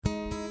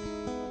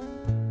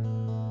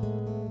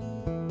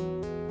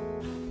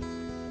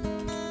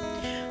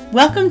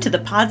Welcome to the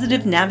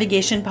Positive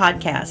Navigation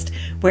Podcast,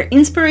 where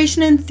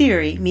inspiration and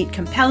theory meet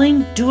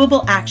compelling,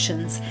 doable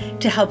actions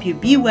to help you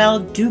be well,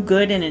 do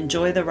good, and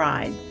enjoy the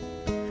ride.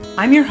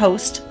 I'm your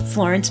host,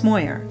 Florence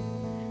Moyer.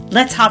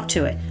 Let's hop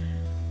to it.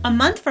 A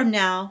month from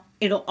now,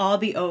 it'll all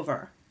be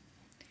over.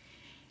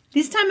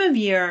 This time of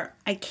year,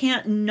 I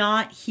can't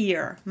not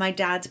hear my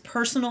dad's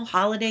personal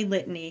holiday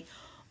litany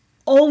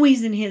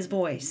always in his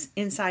voice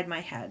inside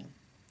my head.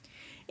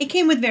 It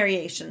came with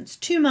variations,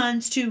 2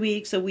 months, 2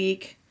 weeks, a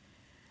week.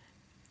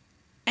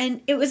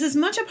 And it was as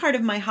much a part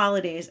of my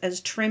holidays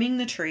as trimming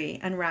the tree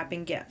and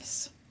wrapping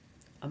gifts.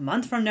 A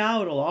month from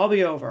now, it'll all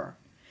be over.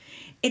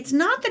 It's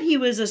not that he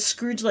was a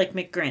Scrooge-like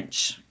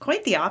McGrinch.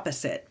 Quite the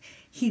opposite.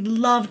 He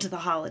loved the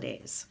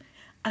holidays,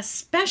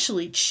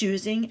 especially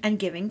choosing and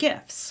giving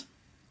gifts.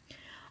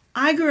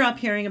 I grew up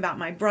hearing about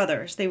my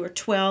brothers. They were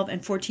 12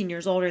 and 14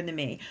 years older than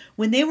me.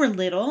 When they were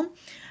little,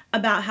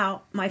 about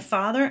how my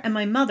father and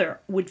my mother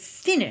would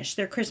finish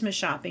their Christmas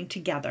shopping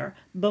together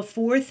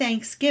before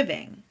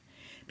Thanksgiving,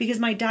 because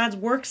my dad's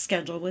work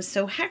schedule was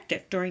so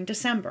hectic during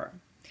December.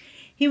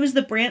 He was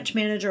the branch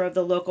manager of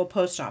the local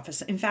post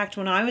office. In fact,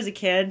 when I was a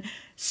kid,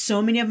 so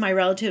many of my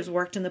relatives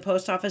worked in the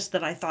post office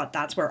that I thought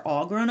that's where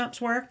all grown-ups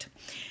worked.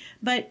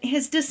 But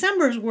his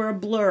Decembers were a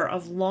blur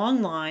of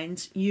long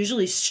lines,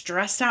 usually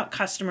stressed out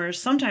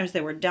customers. Sometimes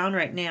they were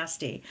downright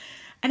nasty.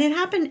 And it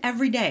happened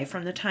every day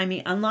from the time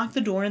he unlocked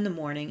the door in the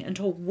morning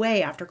until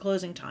way after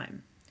closing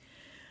time.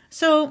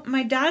 So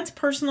my dad's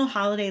personal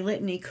holiday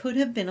litany could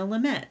have been a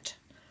lament.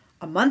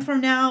 A month from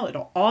now,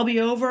 it'll all be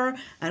over,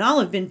 and I'll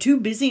have been too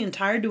busy and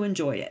tired to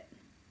enjoy it.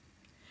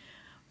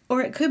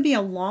 Or it could be a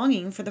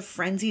longing for the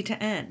frenzy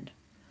to end.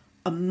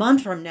 A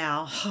month from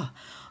now,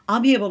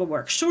 I'll be able to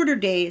work shorter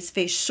days,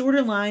 face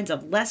shorter lines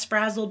of less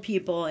frazzled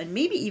people, and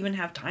maybe even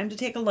have time to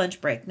take a lunch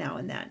break now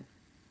and then.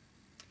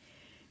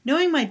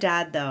 Knowing my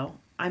dad, though,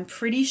 I'm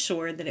pretty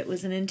sure that it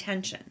was an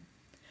intention.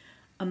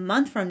 A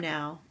month from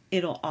now,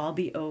 it'll all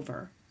be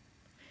over.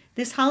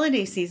 This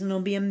holiday season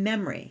will be a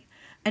memory.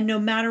 And no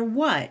matter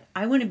what,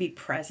 I want to be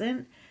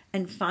present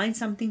and find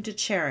something to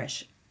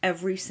cherish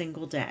every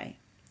single day.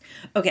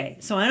 Okay,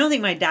 so I don't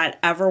think my dad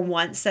ever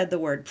once said the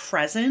word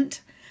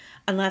present,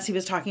 unless he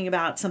was talking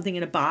about something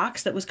in a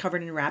box that was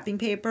covered in wrapping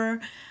paper.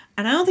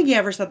 And I don't think he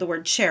ever said the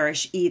word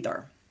cherish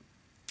either.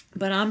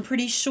 But I'm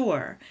pretty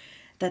sure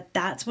that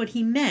that's what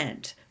he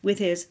meant with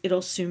his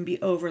 "it'll soon be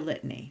over"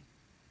 litany.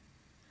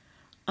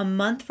 A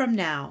month from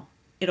now,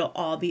 it'll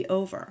all be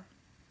over.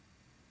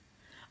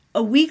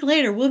 A week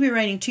later, we'll be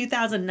writing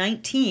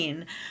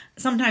 2019,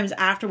 sometimes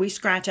after we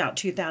scratch out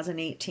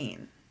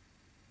 2018.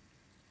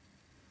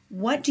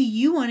 What do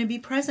you want to be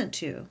present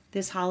to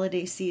this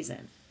holiday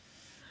season?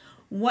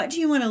 What do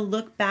you want to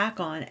look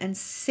back on and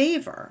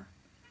savor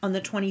on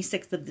the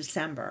 26th of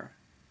December,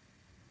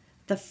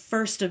 the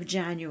 1st of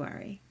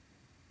January?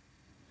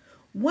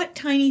 What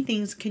tiny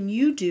things can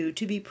you do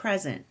to be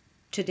present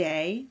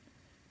today,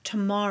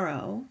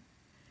 tomorrow,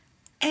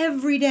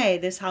 every day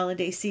this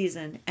holiday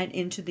season and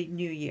into the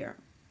new year?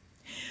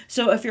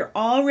 So if you're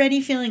already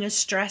feeling as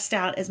stressed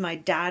out as my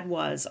dad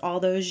was all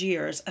those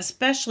years,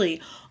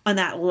 especially on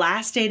that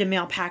last day to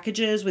mail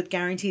packages with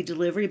guaranteed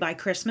delivery by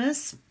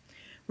Christmas,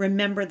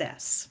 remember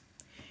this.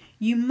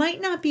 You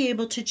might not be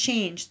able to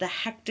change the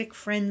hectic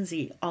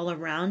frenzy all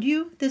around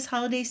you this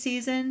holiday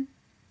season,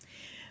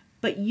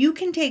 but you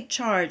can take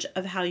charge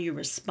of how you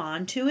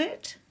respond to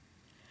it,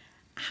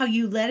 how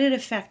you let it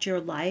affect your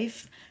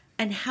life,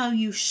 and how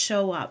you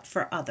show up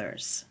for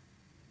others.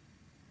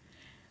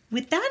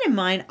 With that in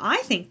mind,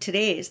 I think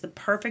today is the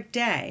perfect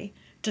day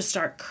to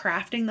start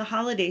crafting the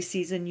holiday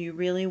season you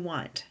really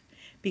want.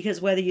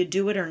 Because whether you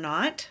do it or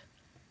not,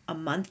 a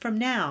month from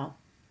now,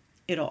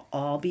 it'll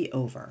all be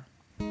over.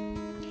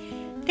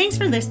 Thanks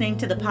for listening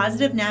to the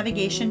Positive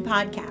Navigation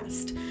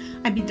Podcast.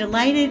 I'd be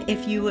delighted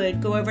if you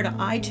would go over to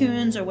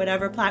iTunes or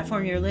whatever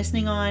platform you're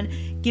listening on,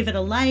 give it a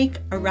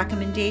like, a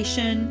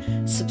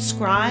recommendation,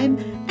 subscribe,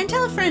 and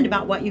tell a friend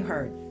about what you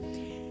heard.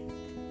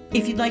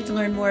 If you'd like to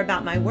learn more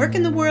about my work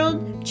in the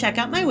world, check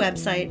out my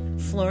website,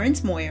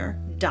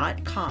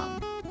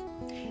 florencemoyer.com.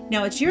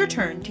 Now it's your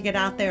turn to get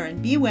out there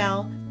and be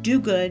well, do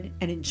good,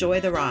 and enjoy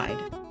the ride.